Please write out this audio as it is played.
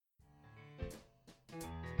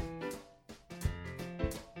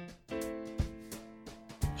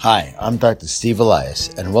Hi, I'm Dr. Steve Elias,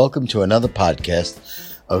 and welcome to another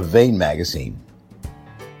podcast of Vein Magazine,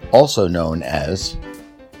 also known as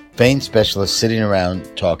Vein Specialists Sitting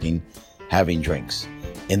Around Talking, Having Drinks.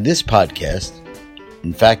 In this podcast,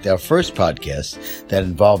 in fact, our first podcast that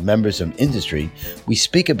involved members of industry, we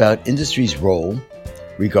speak about industry's role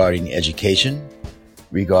regarding education,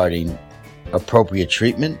 regarding appropriate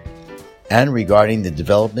treatment, and regarding the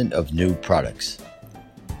development of new products.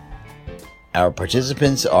 Our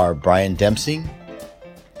participants are Brian Dempsey,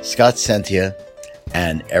 Scott Centea,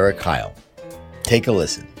 and Eric Heil. Take a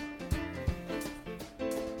listen.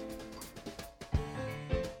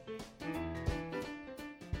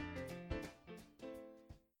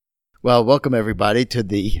 Well, welcome everybody to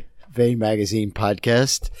the Vein Magazine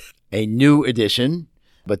podcast, a new edition,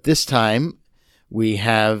 but this time we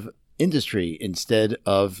have industry instead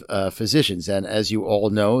of physicians. And as you all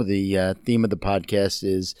know, the theme of the podcast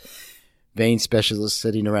is vein specialists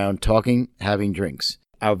sitting around talking, having drinks.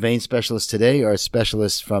 Our vein specialists today are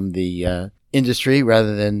specialists from the industry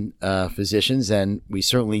rather than physicians, and we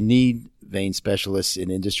certainly need vein specialists in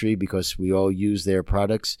industry because we all use their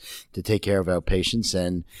products to take care of our patients.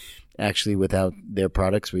 And actually, without their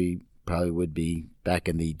products, we probably would be back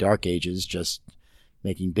in the dark ages, just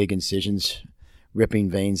making big incisions, ripping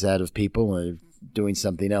veins out of people, or doing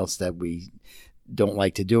something else that we don't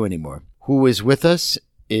like to do anymore. Who is with us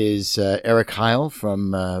is Eric Heil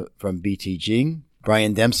from BTG,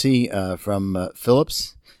 Brian Dempsey from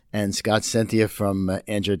Philips, and Scott Centea from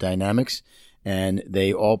AngioDynamics. And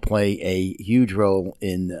they all play a huge role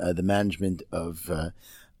in the management of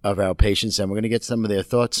our patients. And we're going to get some of their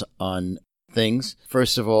thoughts on things.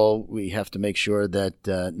 First of all, we have to make sure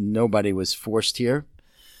that nobody was forced here.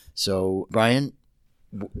 So, Brian,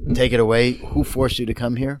 take it away. Who forced you to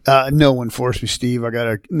come here? No one forced me, Steve. I got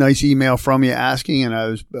a nice email from you asking, and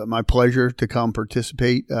it was my pleasure to come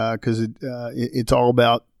participate because it's all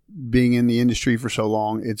about being in the industry for so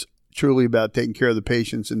long. It's truly about taking care of the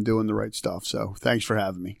patients and doing the right stuff. So thanks for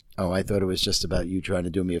having me. Oh, I thought it was just about you trying to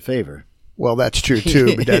do me a favor. Well, that's true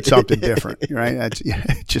too, but that's something different, right? That's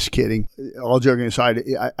just kidding. All joking aside,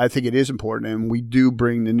 I think it is important, and we do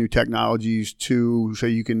bring the new technologies so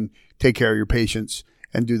you can take care of your patients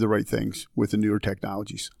and do the right things with the newer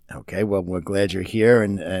technologies. Okay, well, we're glad you're here.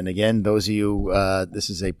 And again, those of you, this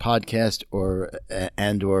is a podcast or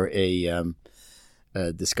a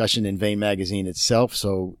discussion in Vein Magazine itself,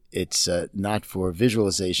 so it's not for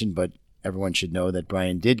visualization, but everyone should know that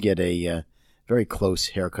Brian did get a very close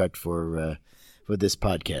haircut for this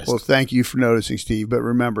podcast. Well, thank you for noticing, Steve. But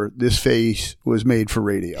remember, this face was made for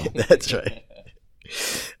radio. That's right.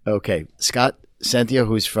 Okay, Scott Centea,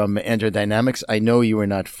 who's from AngioDynamics. I know you were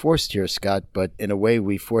not forced here, Scott, but in a way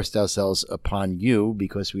we forced ourselves upon you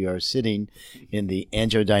because we are sitting in the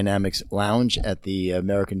AngioDynamics lounge at the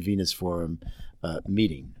American Venous Forum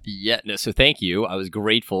meeting. Yeah, no, so thank you. I was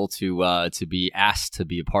grateful to be asked to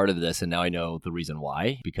be a part of this, and now I know the reason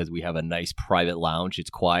why, because we have a nice private lounge. It's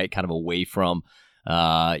quiet, kind of away from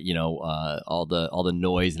all the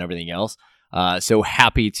noise and everything else. So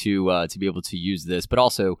happy to be able to use this, but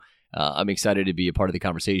also I'm excited to be a part of the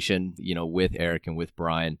conversation, with Eric and with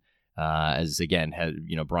Brian. As again,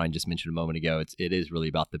 Brian just mentioned a moment ago, it is really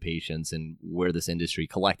about the patients and where this industry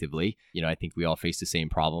collectively, I think we all face the same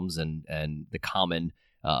problems and the common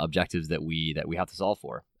objectives that we have to solve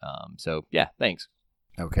for. So yeah, thanks.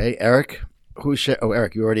 Okay, Eric,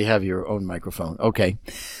 Eric, you already have your own microphone. Okay.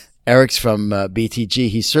 Eric's from BTG.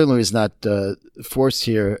 He certainly is not forced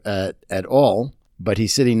here at all, but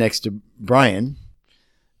he's sitting next to Brian.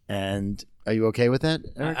 And are you okay with that,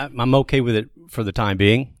 Eric? I'm okay with it for the time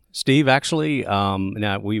being, Steve. Actually, now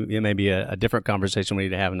it may be a different conversation we need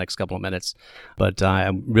to have in the next couple of minutes. But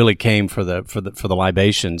I really came for the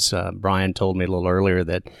libations. Brian told me a little earlier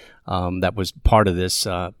that that was part of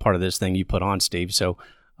this thing you put on, Steve. So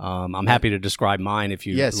I'm happy to describe mine if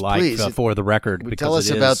you like, for the record. Tell us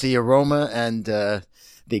about the aroma and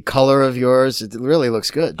the color of yours. It really looks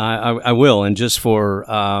good. I will, and just for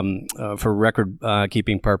record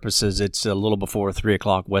keeping purposes, it's a little before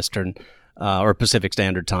 3:00 Western or Pacific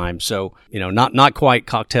Standard Time. So not quite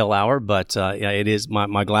cocktail hour, but it is.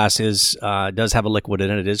 My glass does have a liquid in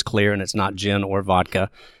it. It is clear, and it's not gin or vodka.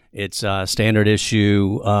 It's standard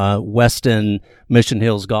issue Weston Mission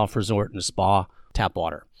Hills Golf Resort and Spa tap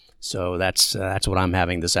water. So that's what I'm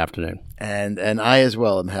having this afternoon. And I as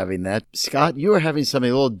well am having that. Scott, you are having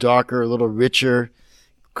something a little darker, a little richer.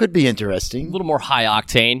 Could be interesting. A little more high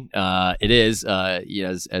octane. It is,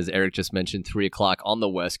 as Eric just mentioned, 3:00 on the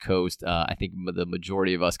West Coast. I think the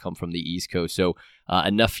majority of us come from the East Coast. So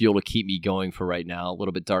enough fuel to keep me going for right now. A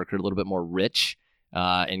little bit darker, a little bit more rich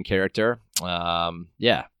in character.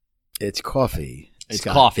 Yeah. It's coffee. It's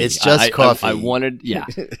Scott. coffee. It's just coffee. I wanted, yeah.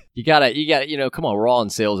 You gotta, come on, we're all in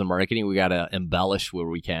sales and marketing. We gotta embellish where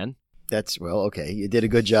we can. Okay. You did a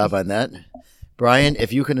good job on that. Brian,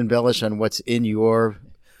 if you can embellish on what's in your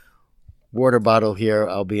water bottle here,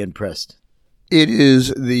 I'll be impressed. It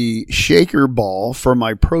is the shaker ball for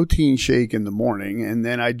my protein shake in the morning, and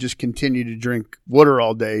then I just continue to drink water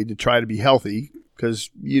all day to try to be healthy because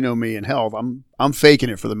you know me in health. I'm faking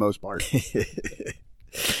it for the most part.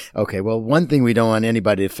 Okay, well, one thing we don't want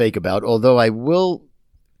anybody to fake about, although I will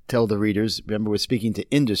tell the readers, remember we're speaking to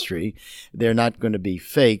industry, they're not going to be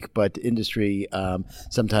fake, but industry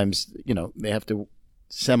sometimes, they have to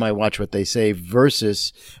semi-watch what they say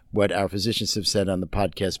versus what our physicians have said on the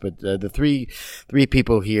podcast. But the three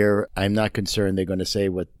people here, I'm not concerned they're going to say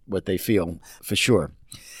what they feel for sure.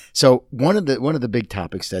 So one of the big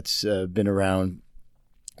topics that's been around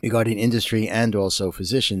regarding industry and also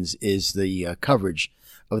physicians is the coverage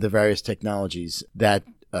of the various technologies that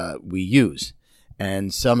we use.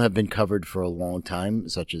 And some have been covered for a long time,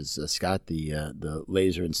 such as Scott, the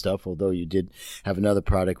laser and stuff, although you did have another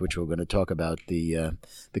product, which we're going to talk about, the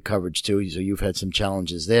coverage too. So you've had some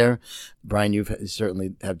challenges there. Brian, you've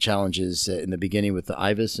certainly have challenges in the beginning with the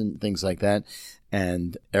IVUS and things like that.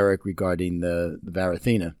 And Eric regarding the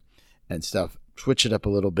Varithena and stuff. Switch it up a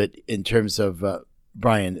little bit in terms of,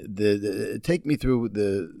 Brian, take me through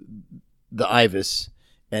the IVUS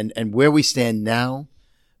and where we stand now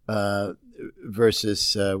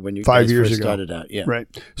versus when you 5 guys years first ago. started out. Yeah. Right.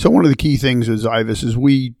 So one of the key things is IVUS is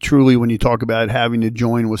we truly, when you talk about having to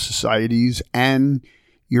join with societies and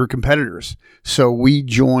your competitors. So we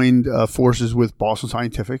joined forces with Boston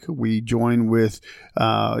Scientific. We joined with,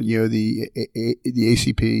 the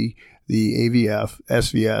ACP, the AVF,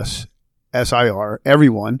 SVS, SIR,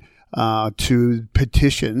 everyone to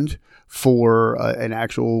petitioned for an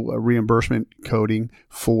actual reimbursement coding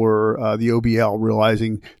for the OBL,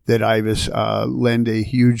 realizing that IVUS lend a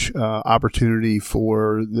huge opportunity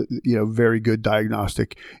for very good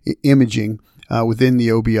diagnostic imaging within the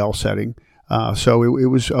OBL setting. So it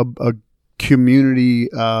was a community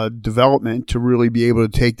development to really be able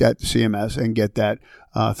to take that to CMS and get that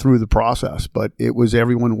through the process. But it was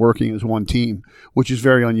everyone working as one team, which is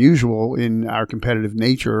very unusual in our competitive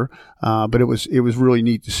nature. But it was really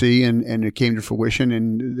neat to see, and it came to fruition.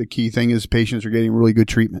 And the key thing is patients are getting really good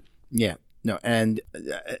treatment. Yeah. No, and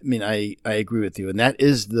I mean, I agree with you. And that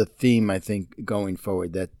is the theme, I think, going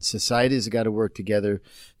forward, that societies have got to work together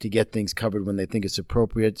to get things covered when they think it's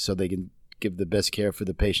appropriate so they can give the best care for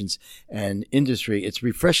the patients. And industry, it's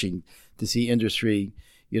refreshing to see industry,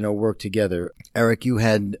 work together. Eric, you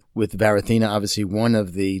had with Varithena, obviously one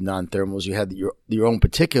of the non-thermals, you had your own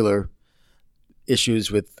particular issues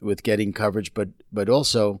with getting coverage, but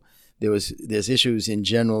also there's issues in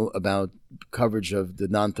general about coverage of the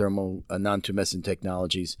non-thermal, non-tumescent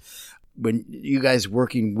technologies. When you guys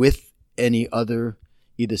working with any other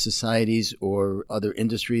either societies or other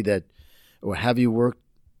industry or have you worked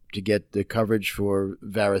to get the coverage for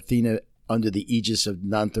Varithena under the aegis of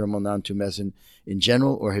non-thermal, non-tumescent in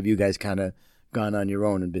general, or have you guys kind of gone on your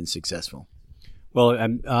own and been successful? Well,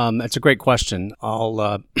 that's a great question.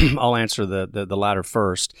 I'll answer the latter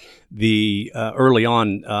first. The early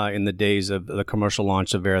on in the days of the commercial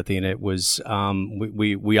launch of Varithena, it was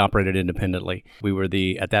we operated independently. We were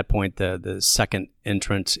at that point the second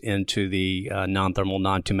entrant into the non-thermal,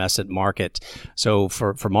 non-tumescent market. So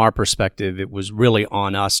from our perspective, it was really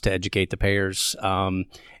on us to educate the payers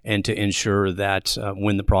and to ensure that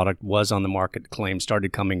when the product was on the market, claims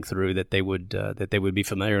started coming through, that they would be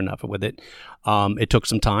familiar enough with it. It took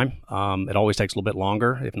some time. It always takes a little bit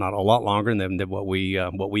longer, if not a lot longer than what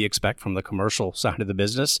we expect from the commercial side of the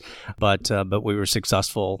business. But we were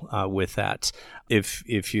successful with that.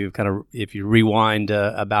 If you rewind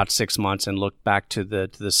about 6 months and look back to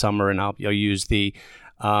the summer, and I'll use the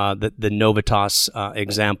Novitas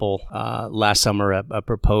example. Last summer, a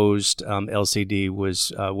proposed LCD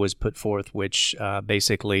was put forth, which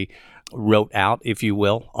basically wrote out, if you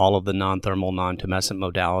will, all of the non-thermal, non-tumescent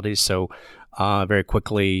modalities. So very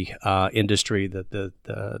quickly, industry,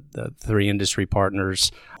 the three industry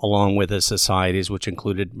partners, along with the societies, which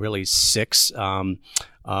included really 6,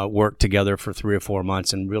 worked together for 3 or 4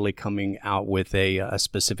 months and really coming out with a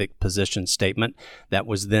specific position statement that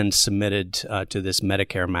was then submitted to this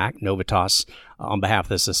Medicare MAC, Novitas, on behalf of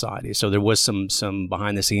the society. So there was some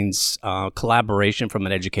behind the scenes collaboration from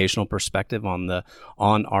an educational perspective on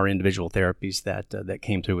our individual therapies that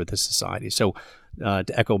came through with the society. So to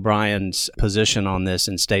echo Brian's position on this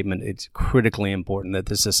and statement, it's critically important that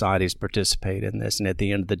the societies participate in this. And at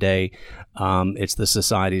the end of the day, it's the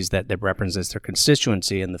societies that represents their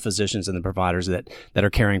constituency and the physicians and the providers that are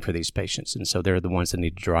caring for these patients. And so they're the ones that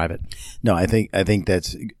need to drive it. No, I think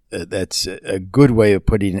that's a good way of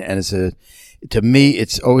putting it. And to me,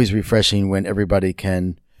 it's always refreshing when everybody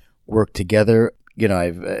can work together. You know,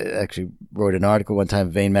 I've actually wrote an article one time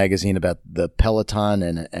in Vein Magazine about the Peloton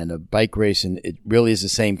and a bike race, and it really is the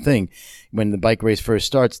same thing. When the bike race first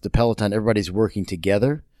starts, the Peloton, everybody's working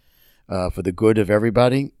together for the good of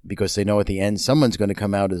everybody, because they know at the end someone's going to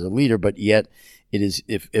come out as a leader. But yet, it is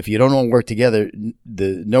if you don't all work together,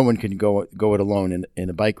 no one can go it alone in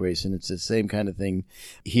a bike race, and it's the same kind of thing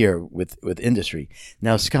here with industry.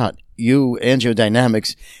 Now, Scott, you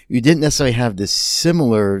AngioDynamics, you didn't necessarily have the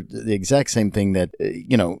exact same thing that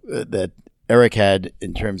that Eric had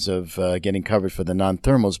in terms of getting covered for the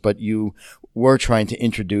non-thermals, but you were trying to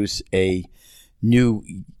introduce a new,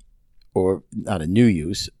 or not a new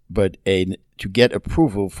use, but to get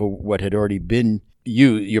approval for what had already been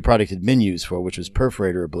your product had been used for, which was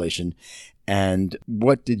perforator ablation. And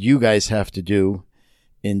what did you guys have to do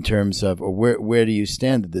in terms of, or where do you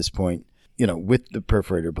stand at this point, with the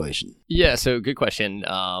perforator ablation? Yeah, so good question.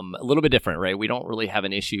 A little bit different, right? We don't really have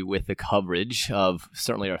an issue with the coverage of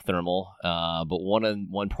certainly our thermal, but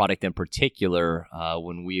one product in particular,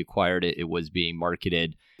 when we acquired it, it was being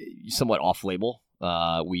marketed somewhat off-label.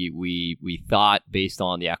 We thought, based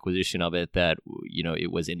on the acquisition of it, that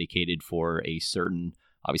it was indicated for a certain,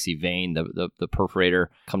 obviously, vein, the perforator.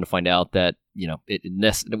 Come to find out that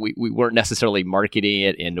we weren't necessarily marketing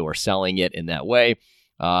it and or selling it in that way.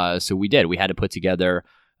 So we had to put together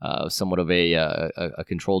somewhat of a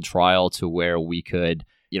controlled trial to where we could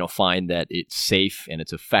find that it's safe and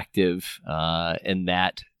it's effective in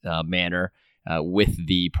that manner. With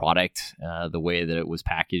the product, the way that it was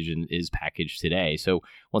packaged and is packaged today. So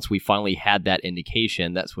once we finally had that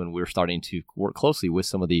indication, that's when we're starting to work closely with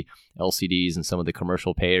some of the LCDs and some of the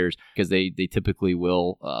commercial payers, because they typically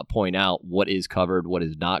will point out what is covered, what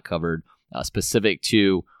is not covered, specific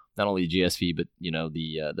to not only GSV, but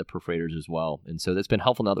the perforators as well. And so that's been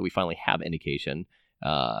helpful now that we finally have indication,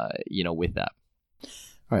 with that.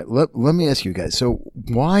 All right, let me ask you guys. So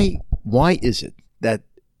why is it that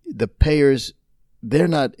the payers, they're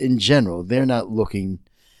not looking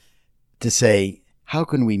to say, how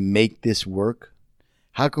can we make this work?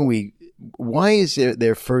 Why is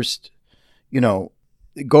their first,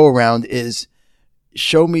 go around is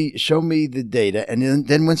show me the data. And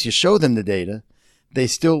then once you show them the data, they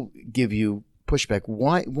still give you pushback.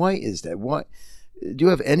 Why is that? Why? Do you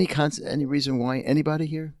have any reason why? Anybody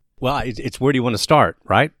here? Well, it's where do you want to start,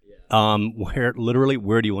 right? Where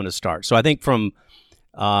do you want to start? So I think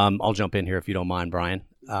I'll jump in here if you don't mind, Brian.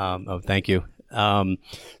 Thank you. You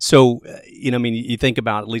think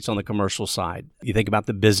about, at least on the commercial side, you think about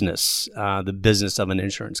the business of an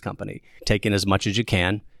insurance company, take in as much as you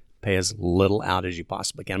can, pay as little out as you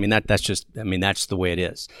possibly can. That's the way it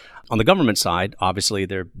is. On the government side, obviously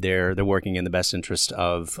they're working in the best interest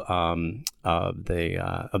of the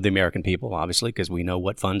American people, obviously, because we know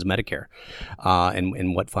what funds Medicare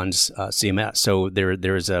and what funds CMS. So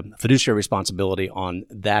there is a fiduciary responsibility on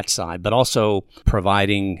that side, but also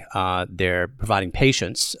providing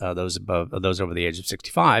patients, those over the age of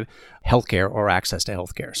 65, healthcare or access to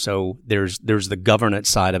healthcare. So there's the governance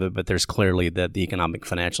side of it, but there's clearly the economic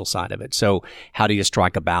financial side of it. So how do you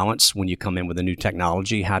strike a balance when you come in with a new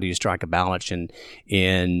technology? How do you strike a balance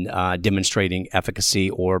in demonstrating efficacy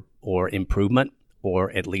or improvement,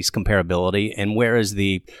 or at least comparability? And where is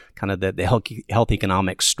the kind of the health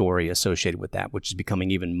economic story associated with that, which is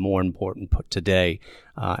becoming even more important today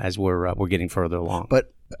as we're getting further along?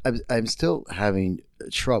 But I'm still having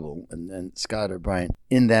trouble, and Scott or Brian,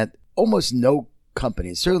 in that almost no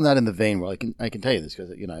company, certainly not in the vein world. I can tell you this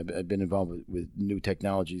because I've been involved with new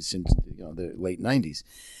technologies since the late 90s.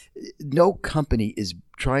 No company is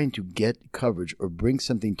trying to get coverage or bring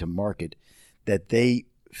something to market that they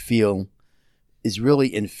feel is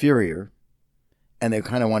really inferior, and they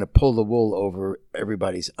kind of want to pull the wool over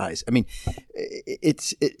everybody's eyes. I mean,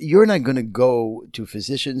 you're not going to go to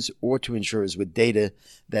physicians or to insurers with data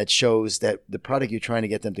that shows that the product you're trying to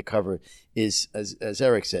get them to cover is, as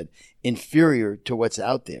Eric said, inferior to what's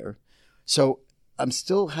out there. So I'm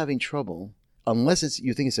still having trouble, unless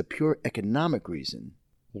you think it's a pure economic reason,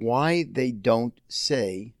 why they don't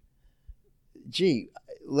say, gee,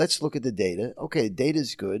 let's look at the data. Okay, the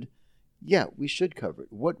data's good. Yeah, we should cover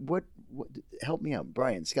it. What help me out,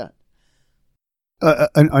 Brian, Scott.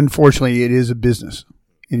 Unfortunately, it is a business.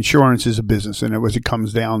 Insurance is a business, and it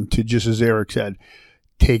comes down to, just as Eric said,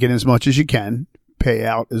 take in as much as you can, pay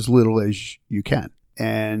out as little as you can.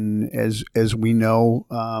 And as we know,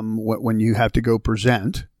 when you have to go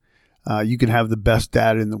present, you can have the best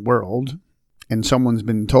data in the world, and someone's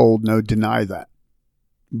been told, no, deny that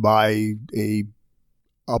by a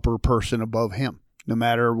upper person above him, no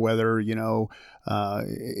matter whether, and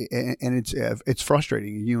it's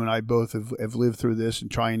frustrating. You and I both have lived through this and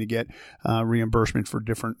trying to get reimbursement for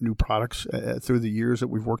different new products through the years that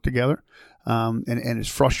we've worked together. And it's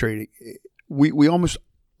frustrating. We almost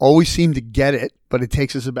always seem to get it, but it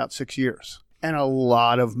takes us about 6 years and a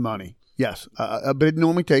lot of money. Yes, but it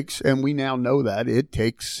normally takes, and we now know that, it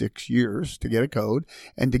takes 6 years to get a code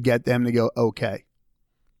and to get them to go, okay.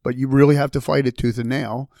 But you really have to fight it tooth and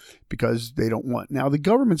nail because they don't want. Now, the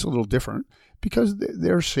government's a little different because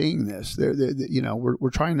they're seeing this. We're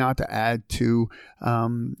trying not to add to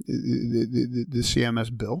the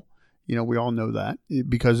CMS bill. We all know that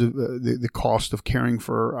because of the cost of caring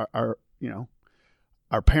for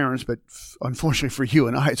our parents, but unfortunately for you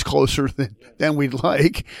and I, it's closer than we'd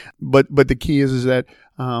like. But the key is that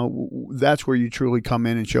that's where you truly come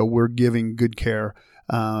in and show we're giving good care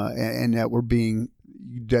and that we're being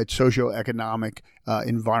that socioeconomic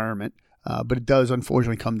environment. But it does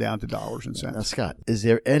unfortunately come down to dollars and cents. Now, Scott,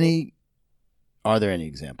 are there any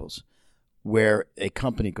examples where a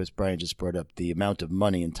company, because Brian just brought up the amount of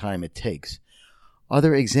money and time it takes, are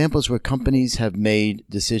there examples where companies have made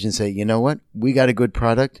decisions, say, you know what, we got a good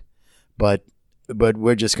product, but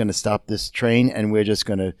we're just going to stop this train and we're just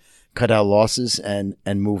going to cut our losses and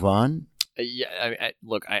move on? Yeah,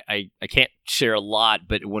 look, I can't share a lot,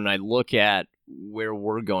 but when I look at where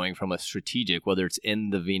we're going from a strategic, whether it's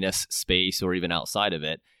in the venous space or even outside of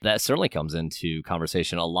it, that certainly comes into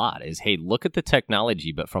conversation a lot is, hey, look at the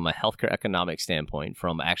technology, but from a healthcare economic standpoint,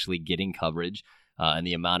 from actually getting coverage and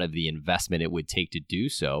the amount of the investment it would take to do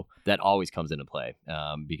so, that always comes into play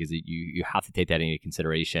because you have to take that into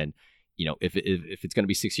consideration. If it's going to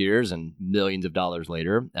be 6 years and millions of dollars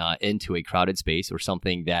later into a crowded space or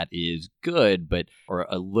something that is good, or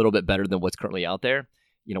a little bit better than what's currently out there,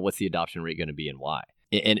 what's the adoption rate going to be and why?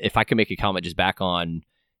 And if I can make a comment just back on,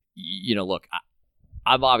 look,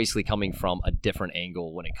 I'm obviously coming from a different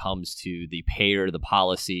angle when it comes to the payer, the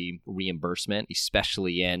policy, reimbursement,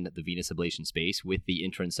 especially in the venous ablation space with the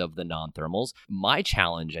entrance of the non-thermals. My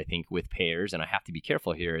challenge, I think, with payers, and I have to be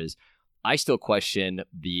careful here, is I still question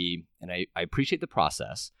and I appreciate the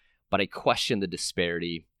process, but I question the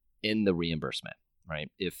disparity in the reimbursement, right?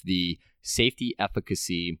 If the safety,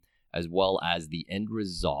 efficacy, as well as the end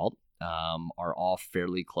result are all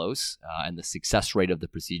fairly close and the success rate of the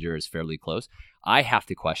procedure is fairly close, I have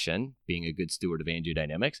to question, being a good steward of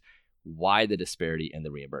AngioDynamics, why the disparity in the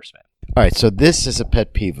reimbursement. All right, so this is a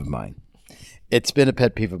pet peeve of mine. It's been a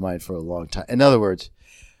pet peeve of mine for a long time. In other words,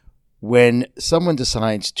 when someone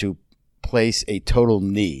decides to place a total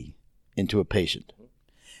knee into a patient,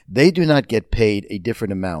 they do not get paid a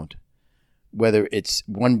different amount, whether it's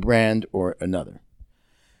one brand or another.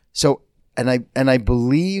 So, and I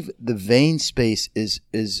believe the vein space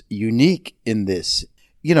is unique in this,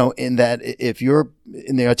 in that if you're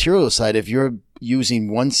in the arterial side, if you're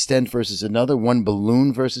using one stent versus another, one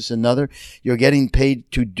balloon versus another, you're getting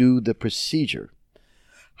paid to do the procedure.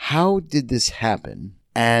 How did this happen?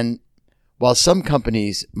 And while some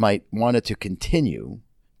companies might want it to continue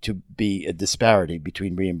to be a disparity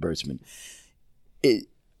between reimbursement,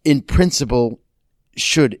 in principle,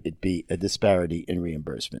 should it be a disparity in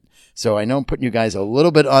reimbursement? So I know I'm putting you guys a little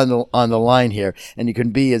bit on the line here, and you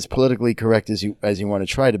can be as politically correct as you want to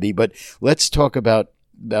try to be. But let's talk about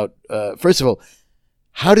first of all,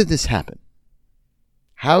 how did this happen?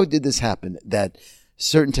 How did this happen that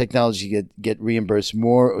certain technology get reimbursed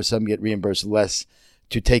more or some get reimbursed less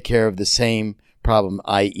to take care of the same problem,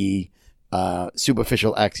 i.e.,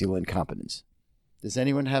 superficial axial incompetence? Does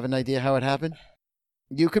anyone have an idea how it happened?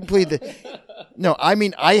 You can plead the... No, I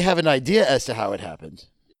mean, I have an idea as to how it happened.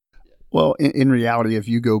 Well, in reality, if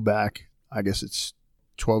you go back, I guess it's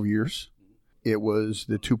 12 years, it was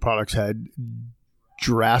the two products had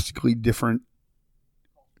drastically different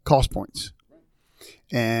cost points.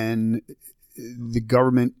 And the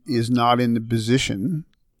government is not in the position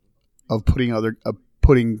of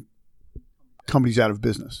putting companies out of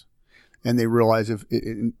business. And they realize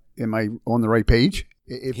am I on the right page?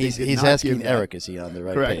 He's asking Eric, is he on the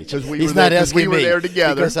right page? He's not asking me. We were there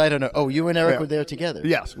together. Because I don't know. Oh, you and Eric were there together?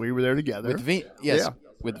 Yes, we were there together.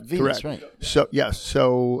 With Venus, right. So, yes.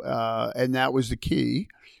 So, and that was the key,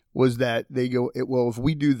 was that they go, well, if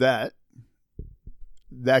we do that,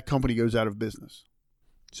 that company goes out of business.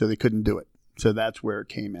 So they couldn't do it. So that's where it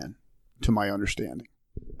came in, to my understanding.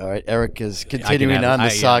 All right. Eric is continuing on the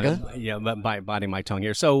saga. Biting my tongue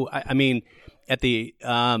here. So, I mean,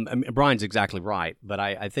 I mean, Brian's exactly right, but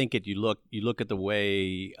I think you look at the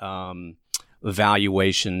way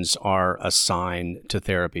evaluations are assigned to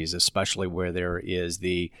therapies, especially where there is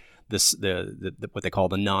the what they call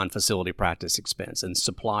the non-facility practice expense, and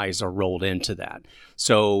supplies are rolled into that.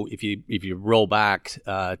 So if you roll back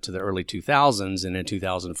to the early 2000s and in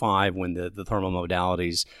 2005, when the thermal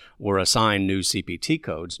modalities were assigned new CPT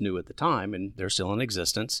codes, new at the time, and they're still in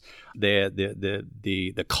existence,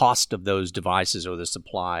 the cost of those devices or the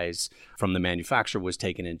supplies from the manufacturer was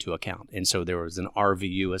taken into account, and so there was an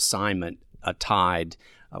RVU assignment tied.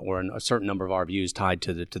 Or a certain number of RVUs tied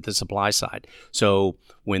to the supply side. So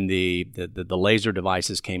when the laser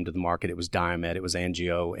devices came to the market, it was Diomed, it was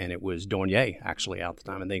Angio, and it was Dornier actually at the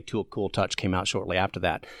time. And I think Cool Touch came out shortly after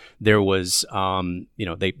that. There was,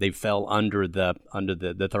 they fell under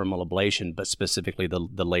the thermal ablation, but specifically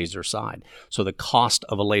the laser side. So the cost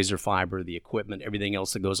of a laser fiber, the equipment, everything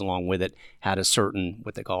else that goes along with it, had a certain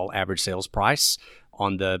what they call average sales price.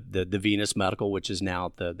 On the Venous Medical, which is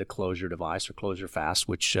now the closure device or closure fast,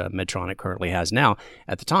 which Medtronic currently has now,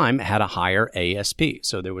 at the time had a higher ASP.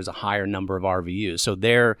 So there was a higher number of RVUs. So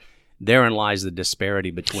therein lies the disparity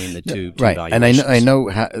between the two right. valuations. And I know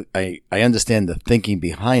how, I understand the thinking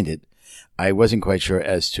behind it. I wasn't quite sure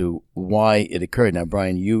as to why it occurred. Now,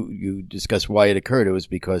 Brian, you discussed why it occurred. It was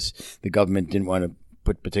because the government didn't want to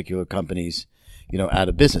put particular companies, out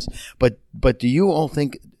of business. But do you all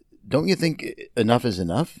think? Don't you think enough is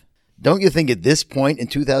enough? Don't you think at this point in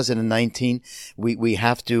 2019, we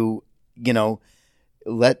have to,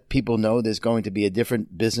 let people know there's going to be a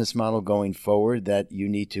different business model going forward that you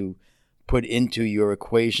need to put into your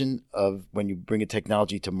equation of when you bring a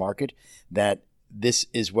technology to market, that this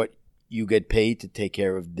is what you get paid to take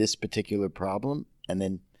care of this particular problem? And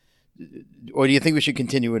then, or do you think we should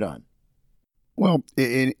continue it on? Well,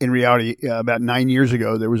 in reality, about 9 years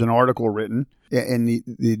ago, there was an article written, and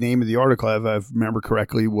the name of the article, if I remember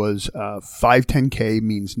correctly, was 510K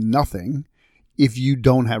means nothing if you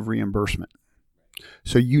don't have reimbursement.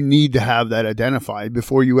 So you need to have that identified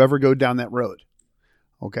before you ever go down that road,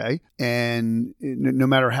 okay? And no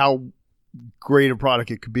matter how great a product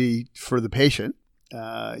it could be for the patient,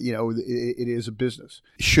 it is a business.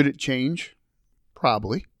 Should it change?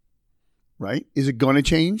 Probably, right? Is it going to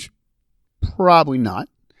change? Probably not.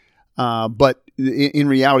 But in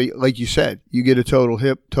reality, like you said, you get a total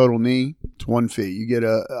hip, total knee, it's one fee. You get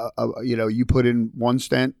you put in one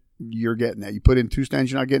stent, you're getting that. You put in two stents,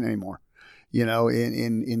 you're not getting any more,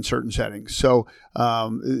 in certain settings. So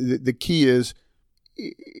the key is,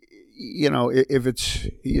 if it's,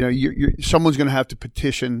 someone's going to have to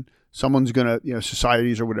petition, someone's going to,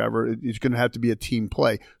 societies or whatever, it's going to have to be a team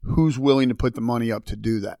play. Who's willing to put the money up to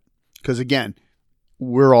do that? Because again,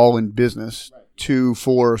 we're all in business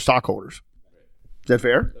for stockholders. Is that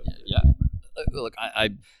fair? Yeah. Look, I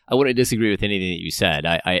wouldn't disagree with anything that you said.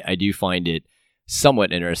 I do find it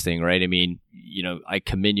somewhat interesting, right? I mean, I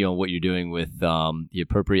commend you on what you're doing with the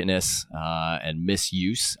appropriateness and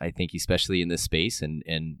misuse, I think, especially in this space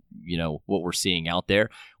and what we're seeing out there,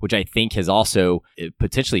 which I think has also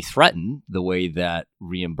potentially threatened the way that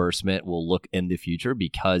reimbursement will look in the future,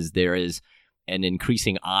 because there is an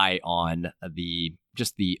increasing eye on the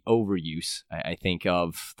overuse, I think,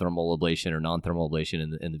 of thermal ablation or non-thermal ablation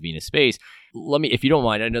in the venous space. Let me, if you don't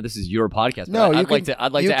mind, I know this is your podcast. No, I'd like to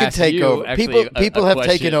ask take you. Over. Actually, people a have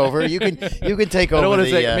question. taken over. You can take over. I don't want to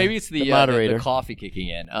say maybe it's the moderator. the coffee kicking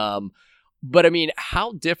in. But I mean,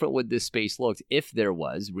 how different would this space look if there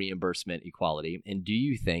was reimbursement equality? And do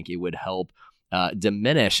you think it would help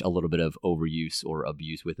diminish a little bit of overuse or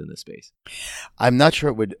abuse within the space? I'm not sure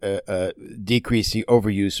it would decrease the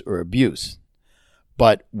overuse or abuse.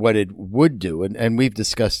 But what it would do, and we've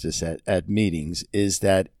discussed this at meetings, is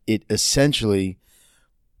that it essentially,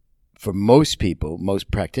 for most people, most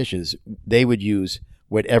practitioners, they would use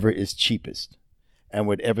whatever is cheapest and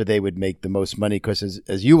whatever they would make the most money. Because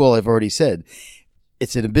as you all have already said,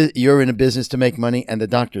 you're in a business to make money, and the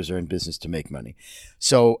doctors are in business to make money.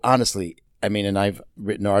 So honestly, I mean, and I've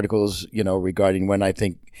written articles, regarding when I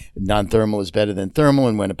think non-thermal is better than thermal,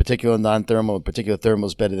 and when a particular thermal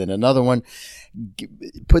is better than another one.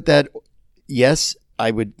 Put that, yes,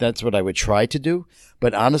 that's what I would try to do.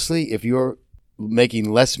 But honestly, if you're making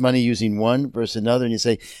less money using one versus another, and you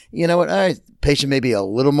say, you know what, all right, patient may be a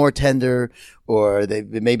little more tender, or they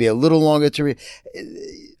may be a little longer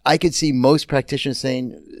I could see most practitioners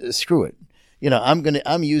saying, screw it.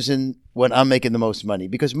 I'm using when I'm making the most money,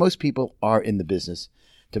 because most people are in the business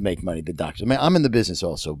to make money. The doctors, I mean, I'm in the business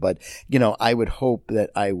also, but I would hope that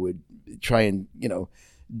I would try and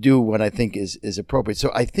do what I think is appropriate.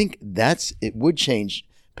 So I think it would change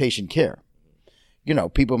patient care.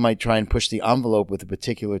 people might try and push the envelope with a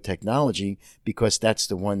particular technology because that's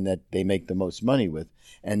the one that they make the most money with,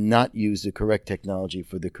 and not use the correct technology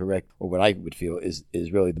for the correct, or what I would feel is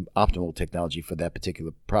really the optimal technology for that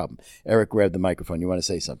particular problem. Eric, grab the microphone. You want to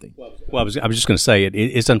say something? Well, I was just going to say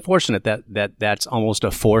it's unfortunate that's almost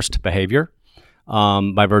a forced behavior.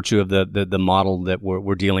 By virtue of the model that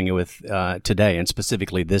we're dealing with today, and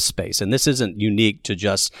specifically this space. And this isn't unique to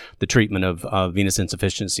just the treatment of venous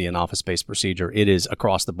insufficiency and office-based procedure. It is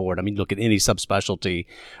across the board. I mean, look at any subspecialty,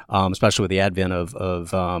 especially with the advent of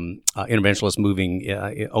interventionalists moving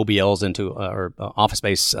OBLs into or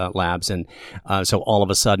office-based labs. And so all of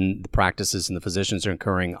a sudden, the practices and the physicians are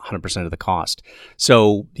incurring 100% of the cost.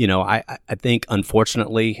 So, I think,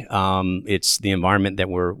 unfortunately, it's the environment that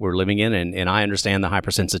we're living in, and I understand the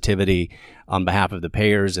hypersensitivity on behalf of the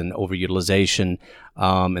payers and overutilization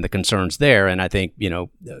and the concerns there. And I think,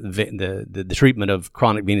 the treatment of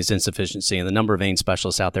chronic venous insufficiency and the number of vein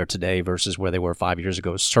specialists out there today versus where they were 5 years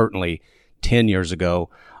ago, certainly 10 years ago,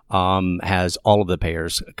 has all of the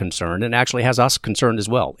payers concerned, and actually has us concerned as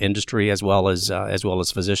well, industry as well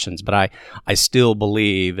as physicians. But I still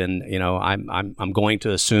believe, and I'm going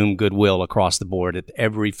to assume goodwill across the board, that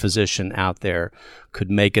every physician out there could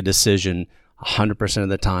make a decision 100% of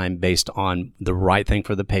the time based on the right thing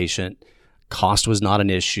for the patient. Cost was not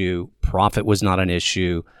an issue. Profit was not an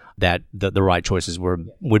issue. That the right choices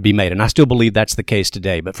would be made. And I still believe that's the case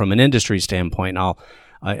today. But from an industry standpoint,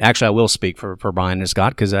 I will speak for Brian and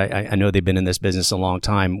Scott, because I know they've been in this business a long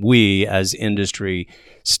time. We, as industry,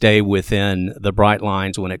 stay within the bright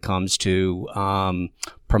lines when it comes to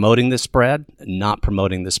promoting the spread, not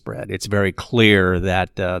promoting the spread. It's very clear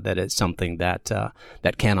that it's something that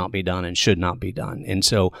cannot be done and should not be done. And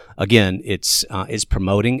so, again, it's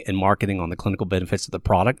promoting and marketing on the clinical benefits of the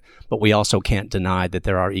product, but we also can't deny that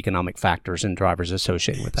there are economic factors and drivers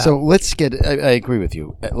associated with that. So let's get, I agree with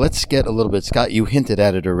you. Let's get a little bit, Scott, you hinted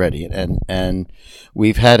at it already, and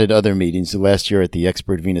we've had at other meetings. Last year at the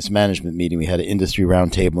Expert Venous Management meeting, we had an industry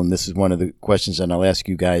roundtable, and this is one of the questions, and I'll ask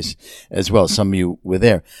you guys as well. Some of you were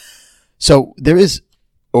there. So there is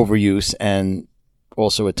overuse and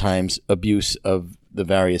also at times abuse of the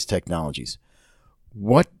various technologies.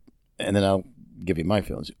 And then I'll give you my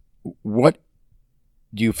feelings. What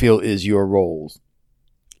do you feel is your role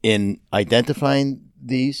in identifying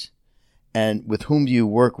these, and with whom do you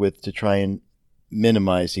work with to try and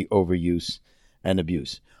minimize the overuse and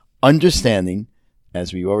abuse? Understanding,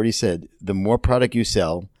 as we already said, the more product you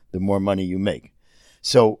sell, the more money you make.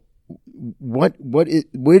 So where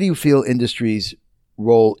do you feel industry's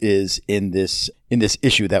role is in this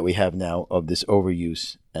issue that we have now of this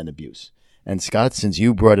overuse and abuse? And Scott, since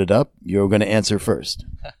you brought it up, you're going to answer first.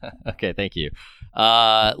 Okay, thank you.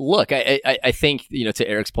 Look, I think, to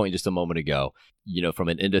Eric's point just a moment ago, from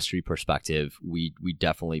an industry perspective, we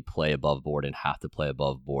definitely play above board and have to play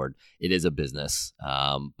above board. It is a business,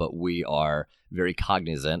 but we are very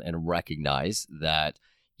cognizant and recognize that,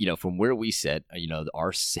 from where we sit,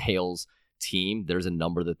 our sales team, there's a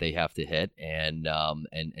number that they have to hit, and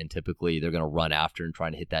typically they're going to run after and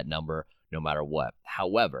trying to hit that number no matter what.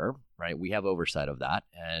 However, right, we have oversight of that,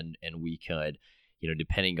 and we could,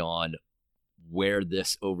 depending on where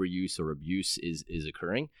this overuse or abuse is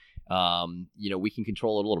occurring, we can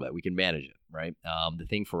control it a little bit. We can manage it, right? The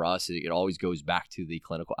thing for us, it always goes back to the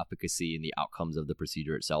clinical efficacy and the outcomes of the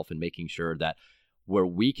procedure itself, and making sure that where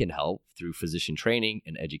we can help through physician training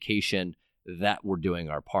and education, that we're doing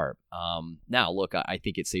our part. Now, look, I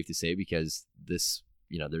think it's safe to say, because this,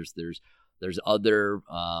 there's other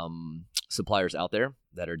suppliers out there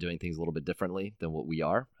that are doing things a little bit differently than what we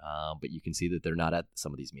are, but you can see that they're not at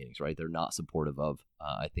some of these meetings, right? They're not supportive of,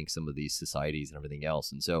 I think, some of these societies and everything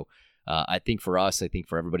else. And so I think for us, I think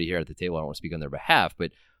for everybody here at the table, I don't want to speak on their behalf,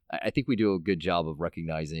 but I think we do a good job of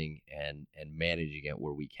recognizing and managing it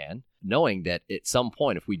where we can, knowing that at some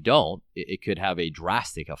point, if we don't, it could have a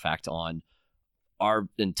drastic effect on our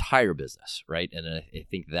entire business, right? And I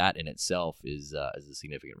think that in itself is a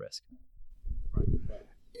significant risk.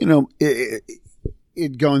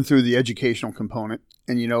 It going through the educational component,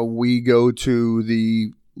 and we go to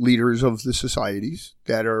the leaders of the societies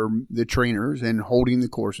that are the trainers and holding the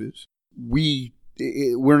courses.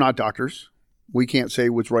 We're not doctors. We can't say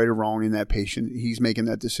what's right or wrong in that patient. He's making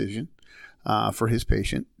that decision for his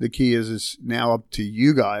patient. The key is now up to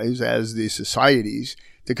you guys as the societies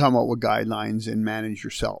to come up with guidelines and manage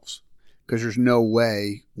yourselves, because there's no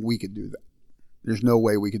way we could do that. There's no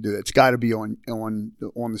way we could do that. It's got to be on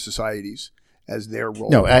the societies as their role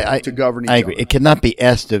to govern each other. I agree. It cannot be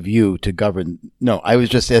asked of you to govern. No, I was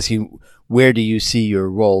just asking, where do you see your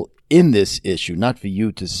role in this issue? Not for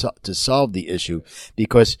you to solve the issue,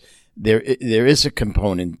 because there is a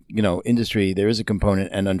component, industry, there is a component,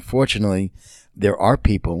 and unfortunately, there are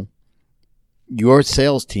people, your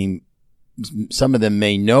sales team, some of them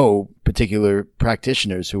may know particular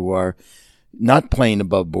practitioners who are not playing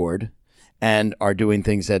above board and are doing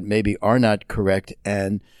things that maybe are not correct,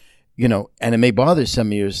 and and it may bother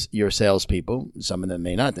some of your salespeople. Some of them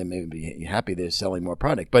may not. They may be happy they're selling more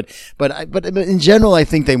product, but in general, I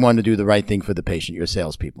think they want to do the right thing for the patient. Your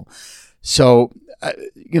salespeople. So,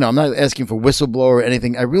 I'm not asking for whistleblower or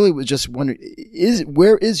anything. I really was just wondering: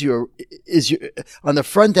 where is your on the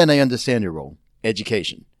front end? I understand your role,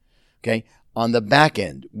 education. Okay, on the back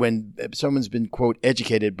end, when someone's been quote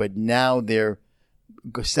educated, but now they're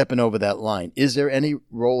stepping over that line, is there any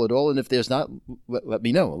role at all? And if there's not, let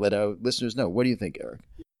me know. Let our listeners know. What do you think, Eric?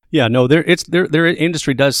 Yeah, no, their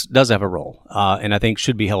industry does have a role, and I think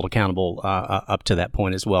should be held accountable up to that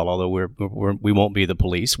point as well. Although we won't be the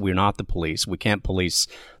police, we're not the police. We can't police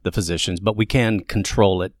the physicians, but we can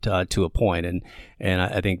control it to a point. And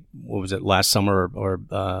I think, what was it, last summer or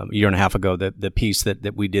a year and a half ago, the piece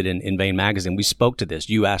that we did in Vein Magazine, we spoke to this.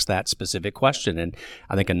 You asked that specific question, and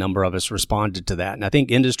I think a number of us responded to that. And I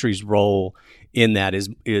think industry's role in that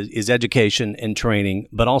is education and training,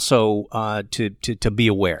 but also to be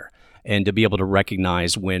aware and to be able to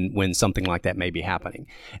recognize when something like that may be happening.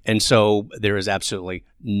 And so there is absolutely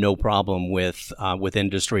no problem with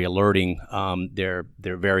industry alerting their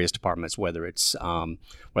various departments, whether it's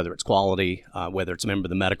quality, whether it's a member of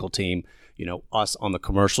the medical team. Us on the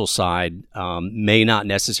commercial side may not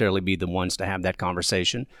necessarily be the ones to have that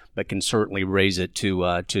conversation, but can certainly raise it to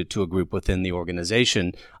a group within the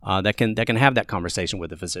organization that can have that conversation with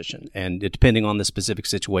the physician. And depending on the specific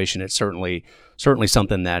situation, it's certainly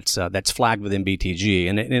something that's flagged within BTG.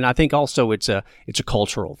 And I think also it's a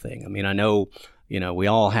cultural thing. I mean, I know. We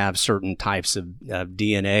all have certain types of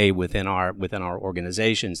DNA within our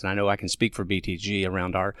organizations, and I know I can speak for BTG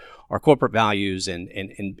around our corporate values and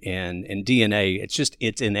DNA.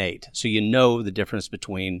 It's innate. So the difference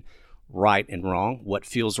between right and wrong, what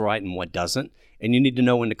feels right and what doesn't, and you need to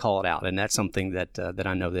know when to call it out. And that's something that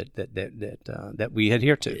I know that we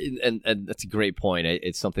adhere to. And that's a great point.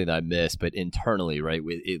 It's something that I missed, but internally, right,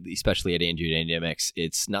 especially at AngioDynamics,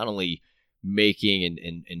 it's not only making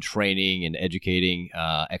and training and educating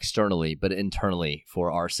externally, but internally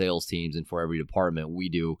for our sales teams and for every department we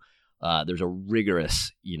do. There's a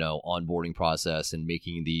rigorous, onboarding process and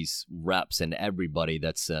making these reps and everybody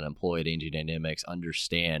that's an employee at AngioDynamics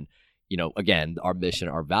understand, again, our mission,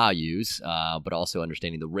 our values, but also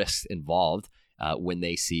understanding the risks involved when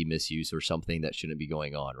they see misuse or something that shouldn't be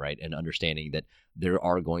going on, right? And understanding that there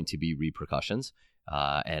are going to be repercussions.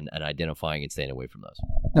 And identifying and staying away from those.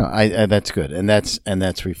 No, that's good, and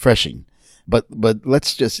that's refreshing. But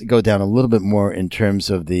let's just go down a little bit more in terms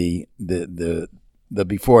of the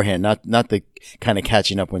beforehand, not the kind of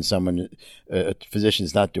catching up when someone a physician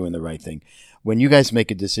is not doing the right thing. When you guys make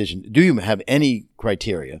a decision, do you have any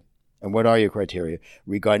criteria, and what are your criteria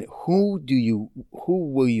regarding who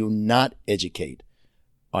will you not educate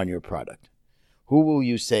on your product? Who will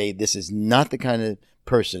you say this is not the kind of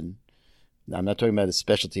person? I'm not talking about the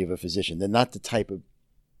specialty of a physician. They're not the type of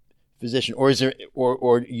physician, or is there,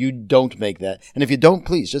 or you don't make that. And if you don't,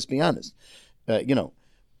 please just be honest. I can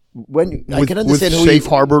understand with safe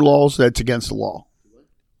harbor laws, that's against the law.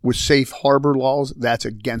 With safe harbor laws, that's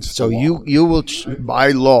against the law. So you will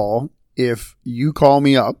by law, if you call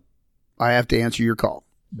me up, I have to answer your call.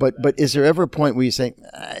 But is there ever a point where you say,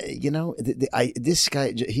 this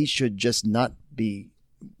guy, he should just not be.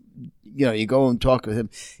 You go and talk with him.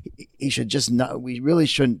 He should just not. We really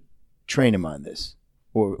shouldn't train him on this,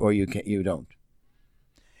 or you don't.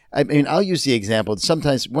 I mean, I'll use the example.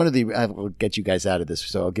 Sometimes I will get you guys out of this,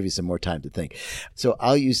 so I'll give you some more time to think. So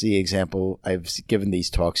I'll use the example. I've given these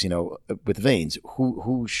talks, with veins.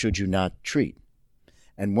 Who should you not treat?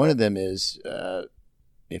 And one of them is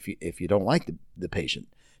if you don't like the patient,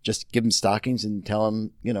 just give them stockings and tell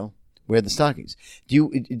them, wear the stockings. Do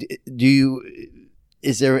you?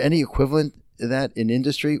 Is there any equivalent to that in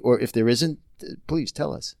industry, or if there isn't, please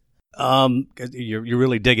tell us. You're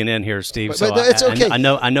really digging in here, Steve. But it's okay. I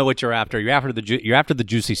know what you're after. You're after the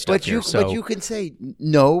juicy stuff. But you can say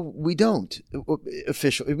no, we don't.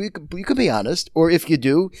 Officially, you could be honest, or if you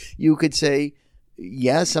do, you could say,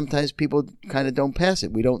 yeah. Sometimes people kind of don't pass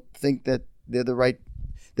it. We don't think that they're the right.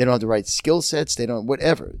 They don't have the right skill sets. They don't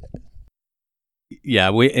whatever.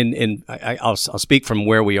 Yeah, I'll speak from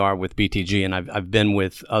where we are with BTG, and I've been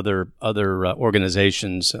with other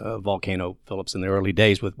organizations, Volcano Phillips in the early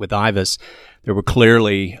days with IVUS. There were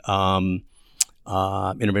clearly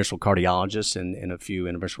interventional cardiologists and a few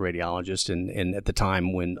interventional radiologists, and at the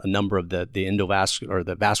time when a number of the endovascular or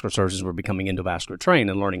the vascular surgeons were becoming endovascular trained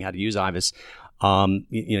and learning how to use IVUS,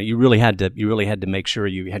 you really had to make sure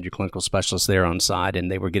you had your clinical specialists there on site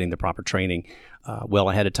and they were getting the proper training well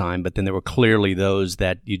ahead of time. But then there were clearly those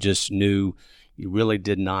that you just knew you really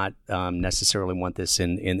did not necessarily want this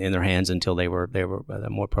in their hands until they were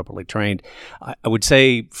more appropriately trained. I would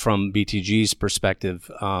say from BTG's perspective,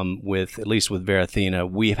 at least with Varithena,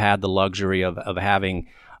 we've had the luxury of having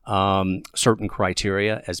certain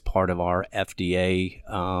criteria as part of our FDA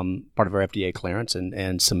clearance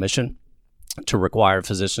and submission to require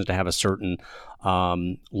physicians to have a certain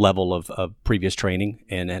level of previous training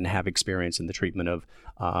and have experience in the treatment of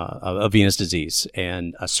venous disease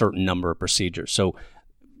and a certain number of procedures. So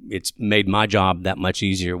it's made my job that much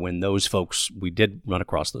easier when those folks, we did run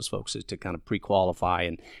across those folks, is to kind of pre-qualify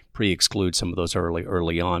and pre-exclude some of those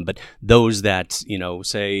early on. But those that,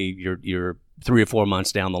 say you're 3 or 4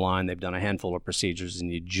 months down the line, they've done a handful of procedures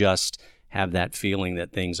and you just have that feeling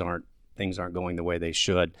that things aren't going the way they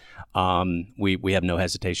should, we have no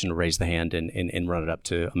hesitation to raise the hand and run it up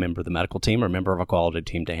to a member of the medical team or a member of a quality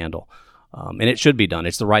team to handle. And it should be done.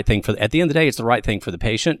 It's the right thing at the end of the day, it's the right thing for the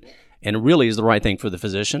patient, and it really is the right thing for the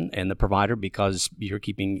physician and the provider because you're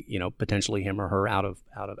keeping, potentially him or her out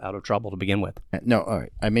of trouble to begin with. No, all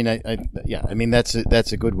right. I mean, that's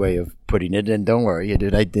a good way of putting it. And don't worry, I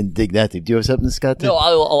didn't dig that deep. Do you have something, Scott? No,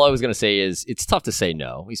 all I was going to say is it's tough to say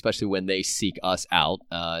no, especially when they seek us out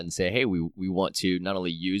and say, hey, we want to not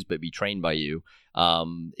only use but be trained by you.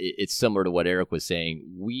 It's similar to what Eric was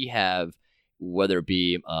saying. We have, whether it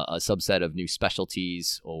be a subset of new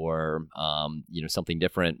specialties or something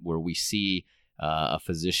different where we see a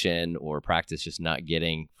physician or practice just not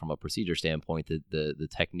getting from a procedure standpoint the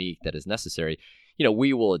technique that is necessary,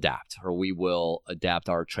 we will adapt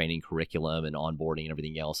our training curriculum and onboarding and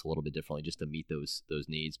everything else a little bit differently just to meet those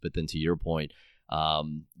needs. But then to your point,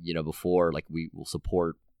 before, like, we will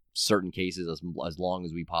support certain cases as long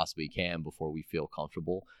as we possibly can before we feel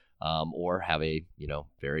comfortable or have a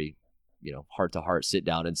very heart-to-heart sit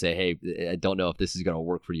down and say, hey, I don't know if this is going to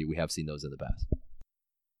work for you. We have seen those in the past.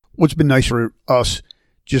 What's been nice for us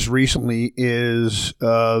just recently is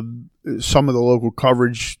some of the local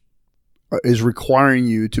coverage is requiring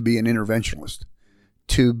you to be an interventionalist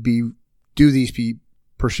to do these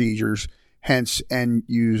procedures, hence, and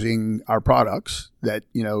using our products that,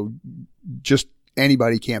 just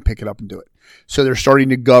anybody can't pick it up and do it. So they're starting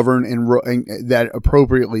to govern and that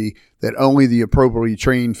appropriately, that only the appropriately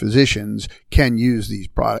trained physicians can use these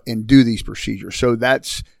products and do these procedures. So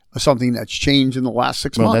that's something that's changed in the last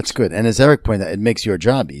 6 months. Well, that's good. And as Eric pointed out, it makes your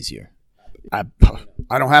job easier. I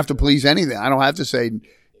don't have to please anything. I don't have to say,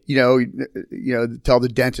 tell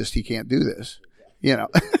the dentist he can't do this,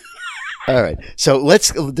 All right. So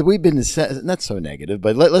we've been not so negative,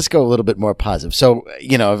 but let's go a little bit more positive. So,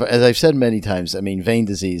 as I've said many times, I mean, vein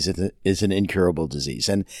disease is an incurable disease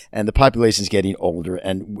and the population is getting older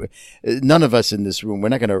and none of us in this room, we're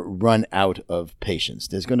not going to run out of patients.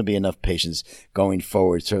 There's going to be enough patients going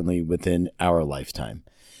forward, certainly within our lifetime.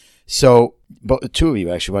 So the two of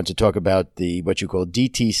you actually want to talk about what you call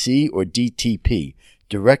DTC or DTP,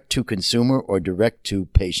 direct to consumer or direct to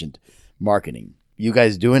patient marketing. You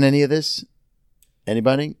guys doing any of this?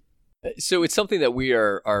 Anybody? So it's something that we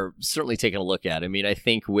are certainly taking a look at. I mean, I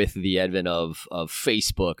think with the advent of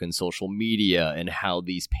Facebook and social media and how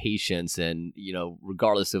these patients and,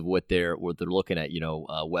 regardless of what they're looking at,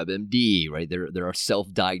 WebMD, right? They're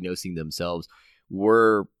self-diagnosing themselves.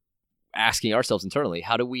 We're asking ourselves internally,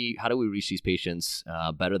 how do we reach these patients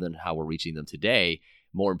better than how we're reaching them today?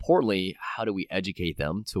 More importantly, how do we educate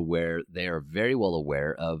them to where they are very well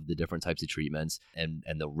aware of the different types of treatments and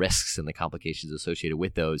the risks and the complications associated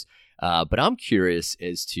with those? But I'm curious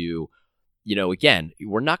as to, again,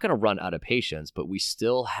 we're not going to run out of patients, but we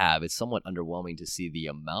still have, it's somewhat underwhelming to see the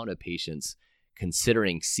amount of patients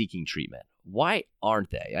considering seeking treatment. Why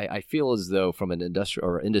aren't they? I feel as though from an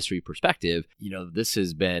industry perspective, this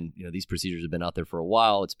has been, these procedures have been out there for a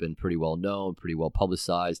while. It's been pretty well known, pretty well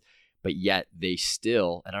publicized. But yet they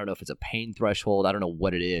still, and I don't know if it's a pain threshold, I don't know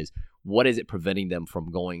what it is. What is it preventing them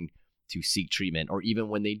from going to seek treatment? Or even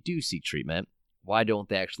when they do seek treatment, why don't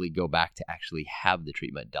they actually go back to actually have the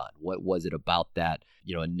treatment done? What was it about that,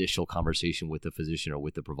 initial conversation with the physician or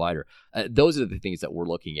with the provider? Those are the things that we're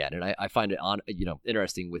looking at. And I find it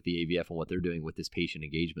interesting with the AVF and what they're doing with this patient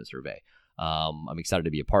engagement survey. I'm excited to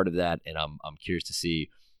be a part of that. And I'm curious to see,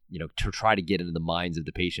 to try to get into the minds of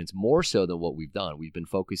the patients more so than what we've done. We've been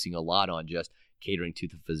focusing a lot on just catering to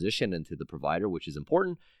the physician and to the provider, which is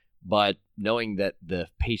important. But knowing that the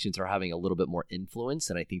patients are having a little bit more influence,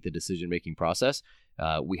 and I think the decision-making process,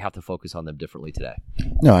 we have to focus on them differently today.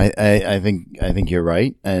 No, I think you're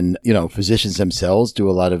right. And, physicians themselves do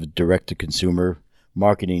a lot of direct-to-consumer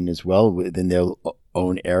marketing as well within their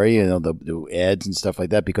own area. They'll do ads and stuff like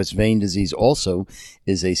that, because vein disease also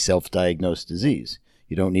is a self-diagnosed disease.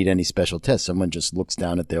 You don't need any special tests. Someone just looks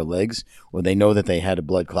down at their legs, or they know that they had a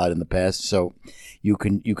blood clot in the past. So you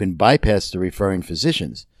can bypass the referring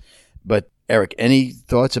physicians. But Eric, any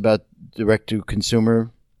thoughts about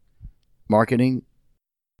direct-to-consumer marketing?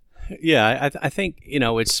 Yeah, I think,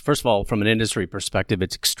 it's, first of all, from an industry perspective,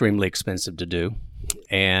 it's extremely expensive to do.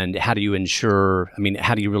 And how do you ensure,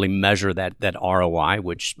 how do you really measure that ROI,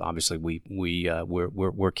 which obviously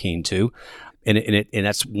we're keen to. And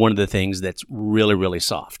that's one of the things that's really, really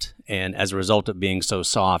soft. And as a result of being so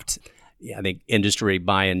soft, I think industry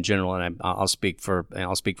by in general, and I'll speak for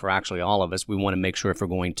actually all of us, we want to make sure if we're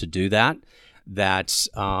going to do that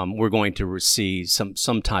we're going to receive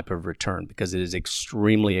some type of return, because it is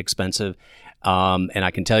extremely expensive. And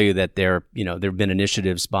I can tell you that there have been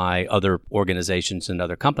initiatives by other organizations and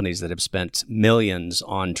other companies that have spent millions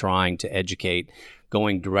on trying to educate,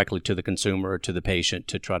 going directly to the consumer or to the patient,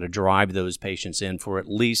 to try to drive those patients in for at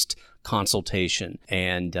least consultation.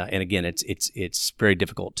 And again, it's very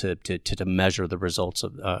difficult to measure the results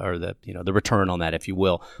of or the return on that, if you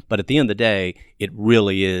will. But at the end of the day, it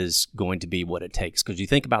really is going to be what it takes, because you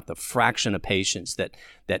think about the fraction of patients that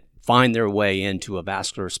find their way into a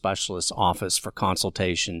vascular specialist office for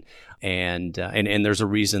consultation, and there's a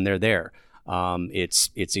reason they're there. It's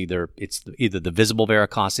either the visible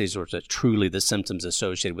varicosities, or it's truly the symptoms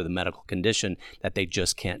associated with a medical condition that they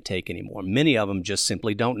just can't take anymore. Many of them just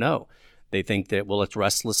simply don't know. They think that, well, it's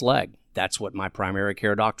restless leg. That's what my primary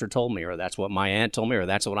care doctor told me, or that's what my aunt told me, or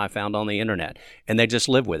that's what I found on the internet. And they just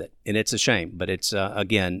live with it. And it's a shame. But it's,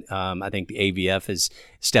 again, I think the AVF is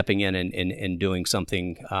stepping in and doing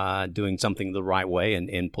something the right way,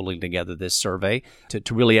 and pulling together this survey to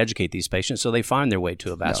really educate these patients so they find their way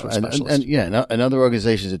to a vascular specialist. And other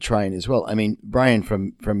organizations are trying as well. Brian,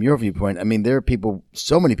 from your viewpoint, there are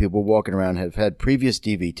so many people walking around have had previous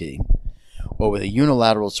DVT or with a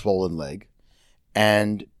unilateral swollen leg,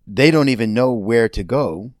 and they don't even know where to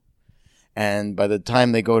go. And by the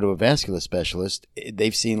time they go to a vascular specialist,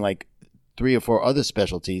 they've seen like 3 or 4 other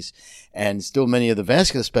specialties, and still many of the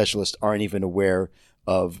vascular specialists aren't even aware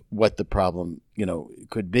of what the problem,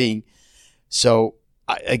 could be. So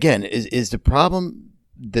again, is the problem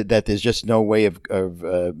that there's just no way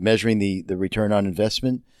of measuring the return on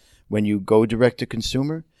investment when you go direct to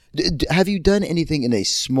consumer? Have you done anything in a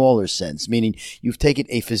smaller sense, meaning you've taken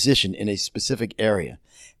a physician in a specific area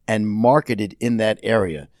and marketed in that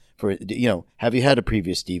area for, have you had a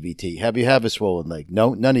previous DVT? Have you had a swollen leg?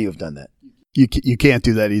 No, none of you have done that. You can't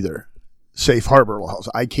do that either. Safe harbor laws.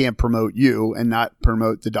 I can't promote you and not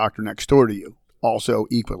promote the doctor next door to you also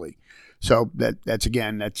equally. So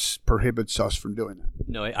that prohibits us from doing that.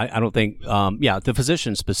 No, I don't think. The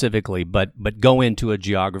physician specifically, but go into a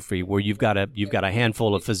geography where you've got a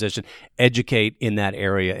handful of physicians, educate in that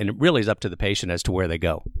area, and it really is up to the patient as to where they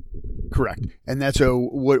go. Correct, and that's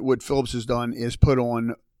what Philips has done is put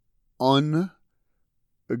on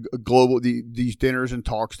global these dinners and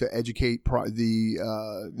talks to educate the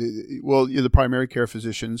primary care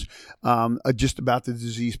physicians just about the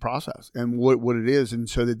disease process and what it is, and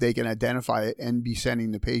so that they can identify it and be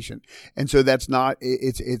sending the patient. And so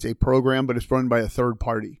it's a program, but it's run by a third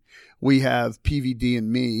party. We have PVD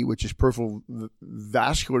and me, which is peripheral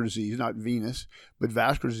vascular disease, not venous, but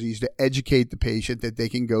vascular disease, to educate the patient that they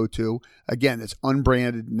can go to. Again, it's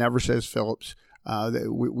unbranded, never says Philips.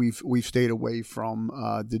 We've stayed away from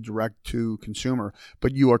the direct to consumer,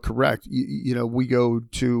 but you are correct. We go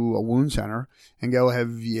to a wound center and go,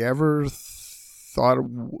 have you ever thought of,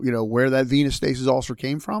 where that venous stasis ulcer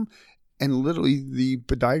came from? And literally the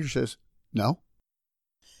podiatrist says, no.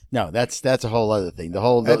 No, that's a whole other thing. The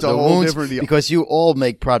whole whole wounds, different deal. Because you all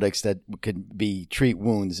make products that could treat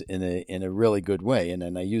wounds in a really good way, and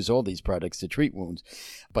then I use all these products to treat wounds.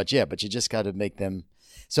 But you just got to make them.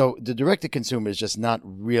 So the direct-to-consumer is just not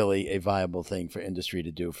really a viable thing for industry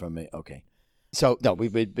to do from it. Okay. So, no,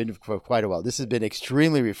 we've been for quite a while. This has been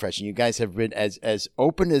extremely refreshing. You guys have been as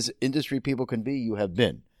open as industry people can be. You have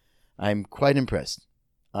been. I'm quite impressed,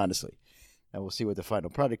 honestly. And we'll see what the final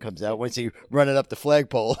product comes out once you run it up the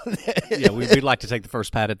flagpole. We'd like to take the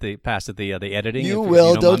first pass at the editing. You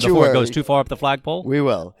will, don't you worry. Before it goes too far up the flagpole? We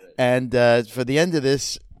will. And for the end of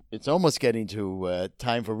this, it's almost getting to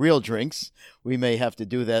time for real drinks. We may have to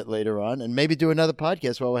do that later on and maybe do another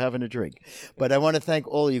podcast while we're having a drink. But I want to thank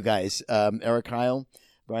all you guys. Eric Heil,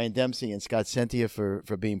 Brian Dempsey and Scott Centea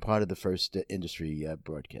for being part of the first industry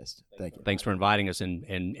broadcast. Thank you. Thanks for inviting us, and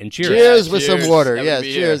cheers. Cheers with Cheers. some water. Happy Yes, to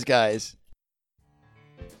be cheers, here. guys.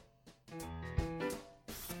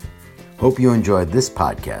 Hope you enjoyed this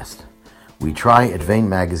podcast. We try at Vein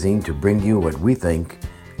Magazine to bring you what we think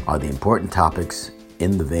are the important topics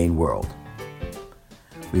in the vein world.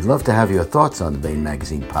 We'd love to have your thoughts on the Vein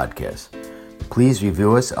Magazine podcast. Please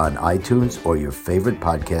review us on iTunes or your favorite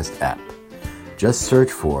podcast app. Just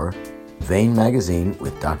search for Vein Magazine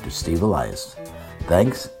with Dr. Steve Elias.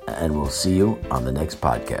 Thanks, and we'll see you on the next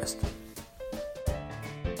podcast.